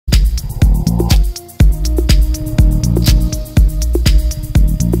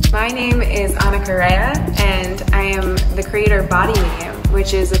Annika Rhea, and I am the creator of Body Medium,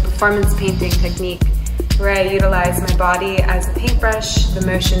 which is a performance painting technique where I utilize my body as a paintbrush, the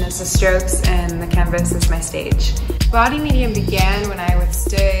motion as the strokes, and the canvas as my stage. Body Medium began when I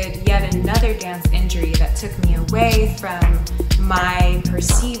withstood yet another dance injury that took me away from my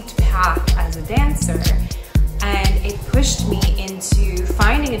perceived path as a dancer, and it pushed me into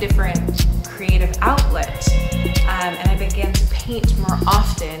finding a different creative outlet, and I began to paint more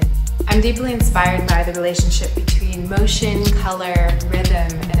often. I'm deeply inspired by the relationship between motion, color,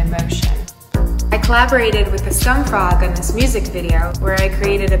 rhythm, and emotion. I collaborated with the Scumfrog on this music video where I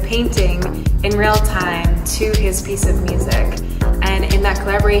created a painting in real time to his piece of music. And in that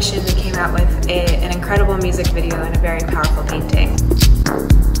collaboration, we came out with an incredible music video and a very powerful painting.